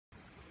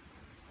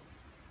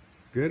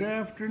Good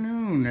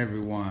afternoon,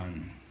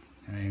 everyone.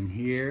 I am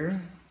here,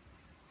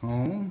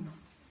 home.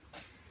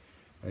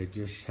 I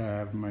just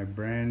have my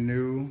brand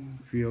new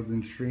Field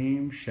and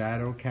Stream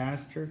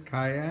Shadowcaster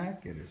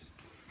kayak. It is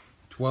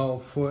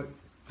 12 foot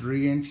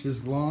 3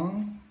 inches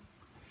long.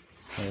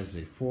 Has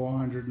a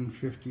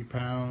 450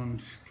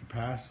 pound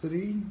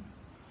capacity.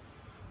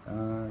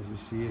 As you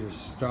see, it is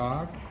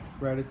stock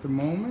right at the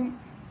moment.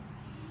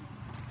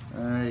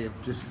 I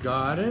have just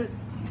got it.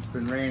 It's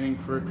been raining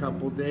for a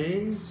couple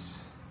days.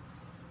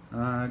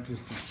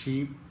 Just a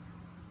cheap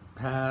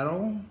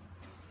paddle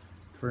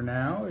for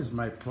now, as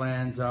my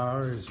plans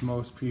are, as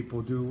most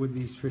people do with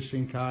these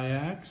fishing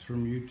kayaks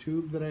from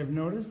YouTube that I've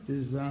noticed,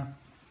 is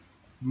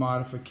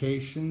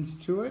modifications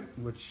to it,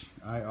 which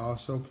I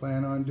also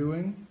plan on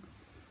doing.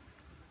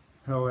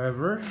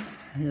 However,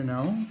 you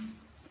know,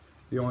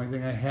 the only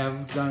thing I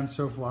have done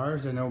so far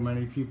is I know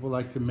many people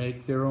like to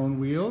make their own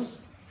wheels.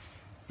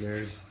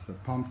 There's the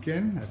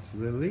pumpkin, that's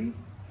Lily.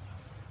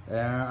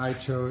 I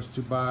chose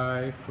to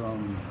buy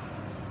from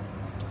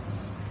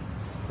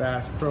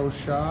Bass Pro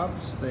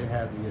Shops. They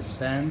have the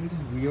Ascend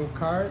wheel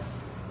cart.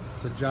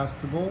 It's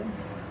adjustable.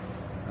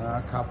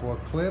 A couple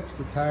of clips,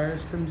 the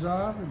tires comes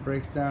off. It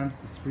breaks down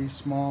to 3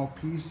 small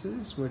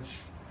pieces, which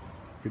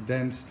could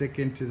then stick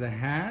into the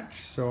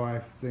hatch. So I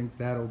think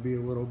that'll be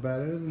a little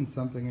better than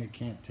something I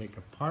can't take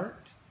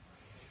apart.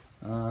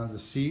 The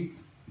seat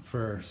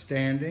for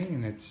standing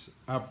in its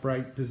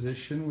upright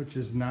position, which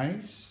is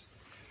nice.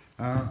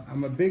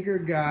 I'm a bigger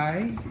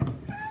guy,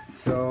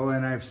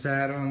 and I've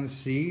sat on the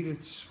seat.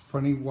 It's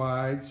plenty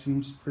wide,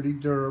 seems pretty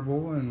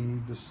durable,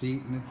 and the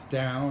seat, and it's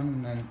down,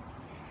 and then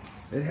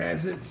it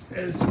has its,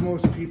 as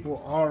most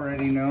people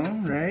already know,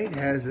 right,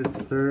 has its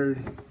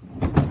 3rd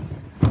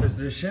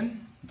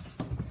position.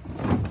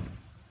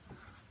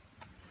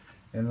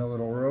 And the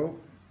little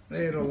rope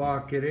there to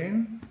lock it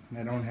in.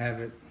 I don't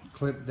have it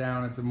clipped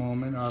down at the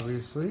moment,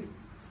 obviously.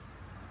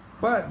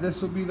 But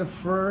this will be the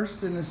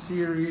first in a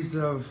series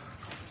of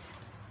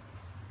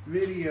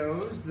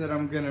videos that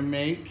I'm gonna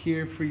make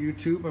here for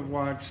YouTube. I've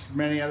watched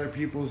many other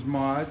people's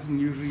mods,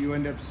 and usually you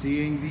end up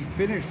seeing the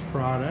finished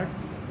product.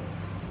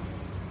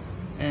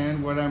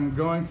 And what I'm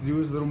going to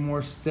do is a little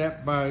more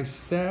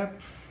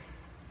step-by-step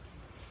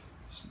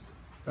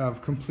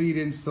of complete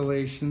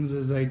installations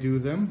as I do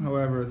them.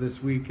 However,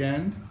 this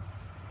weekend,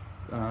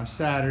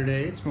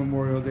 Saturday, it's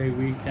Memorial Day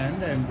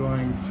weekend, I'm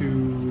going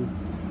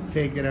to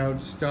take it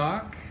out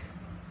stock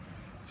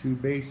to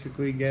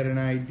basically get an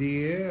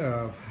idea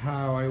of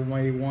how I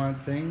may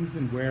want things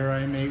and where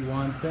I may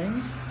want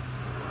things.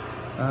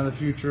 The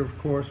future, of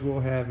course, will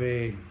have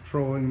a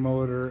trolling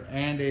motor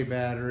and a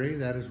battery.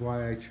 That is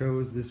why I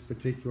chose this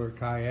particular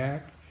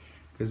kayak,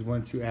 because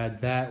once you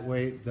add that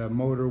weight, the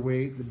motor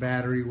weight, the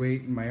battery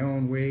weight, and my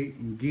own weight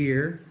and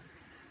gear,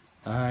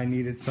 I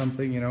needed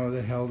something, you know,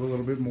 that held a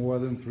little bit more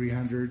than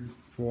 300,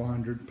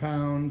 400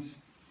 pounds.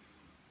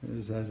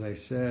 Is, as I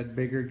said,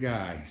 bigger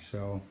guy.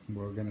 So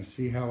we're gonna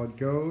see how it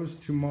goes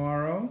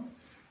tomorrow.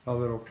 A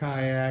little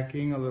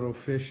kayaking, a little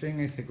fishing.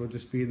 I think we'll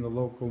just be in the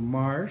local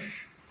marsh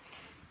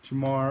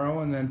tomorrow,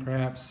 and then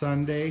perhaps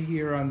Sunday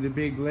here on the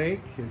big lake.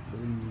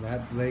 And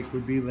that lake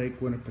would be Lake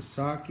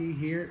Winnipesaukee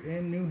here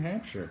in New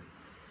Hampshire.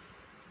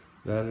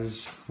 That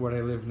is what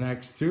I live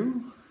next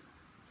to.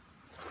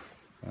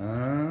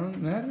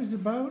 That is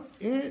about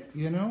it,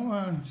 you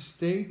know.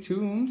 Stay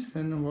tuned,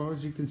 and well,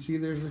 as you can see,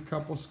 there's a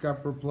couple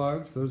scupper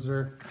plugs. Those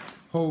are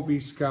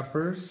Hobie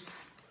scuppers.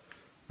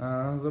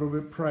 A little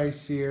bit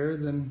pricier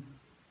than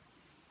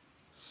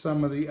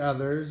some of the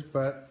others,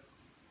 but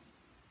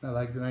I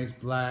like the nice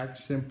black,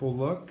 simple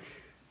look.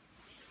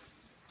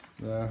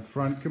 The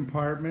front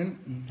compartment,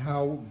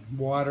 how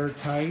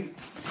watertight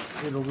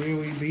it'll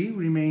really be,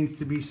 remains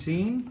to be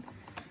seen.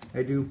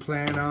 I do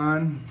plan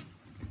on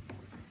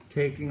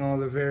taking all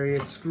the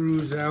various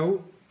screws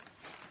out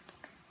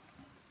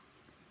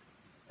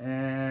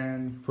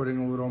and putting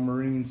a little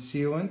marine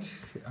sealant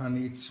on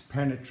each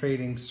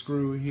penetrating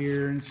screw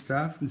here and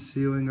stuff, and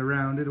sealing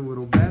around it a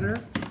little better,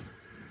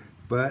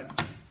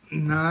 but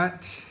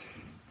not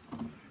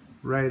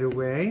right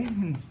away.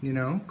 You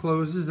know,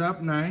 closes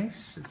up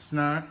nice. It's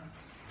not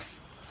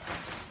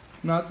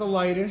the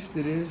lightest.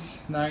 It is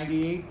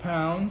 98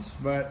 pounds,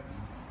 but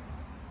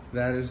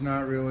that is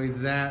not really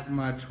that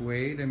much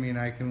weight. I mean,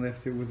 I can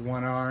lift it with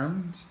one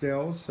arm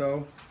still,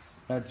 so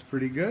that's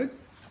pretty good.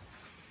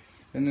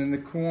 And then the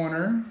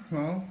corner,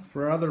 well,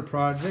 for other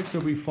projects,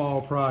 there'll be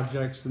fall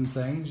projects and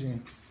things.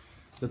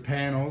 The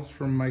panels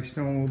from my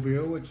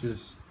snowmobile, which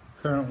is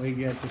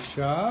currently at the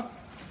shop.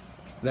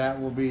 That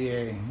will be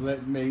a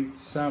late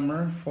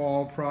summer,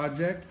 fall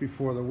project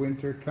before the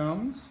winter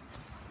comes.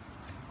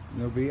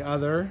 There'll be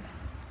other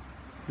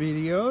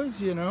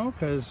videos, you know,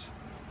 because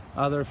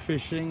other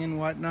fishing and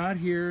whatnot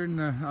here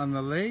on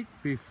the lake.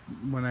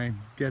 When I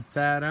get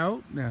that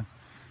out,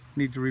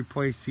 need to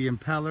replace the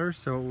impeller,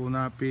 so it will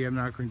not be, I'm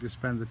not going to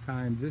spend the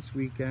time this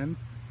weekend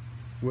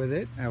with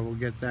it. I will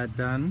get that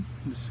done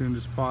as soon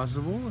as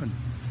possible, and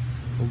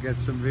we'll get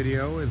some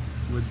video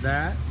with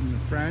that and the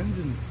friends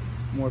and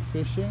more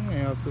fishing.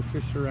 I also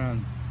fish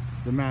around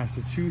the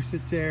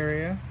Massachusetts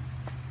area.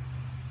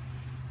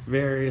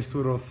 Various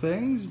little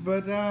things,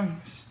 but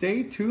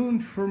stay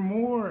tuned for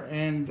more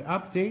and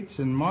updates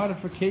and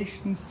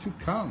modifications to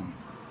come.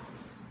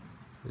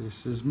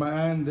 This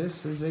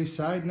is a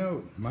side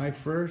note, my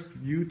first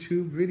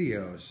YouTube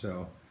video,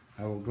 so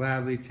I will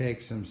gladly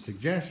take some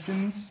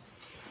suggestions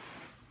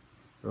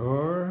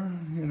or,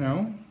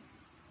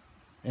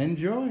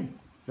 enjoy.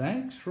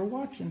 Thanks for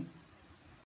watching.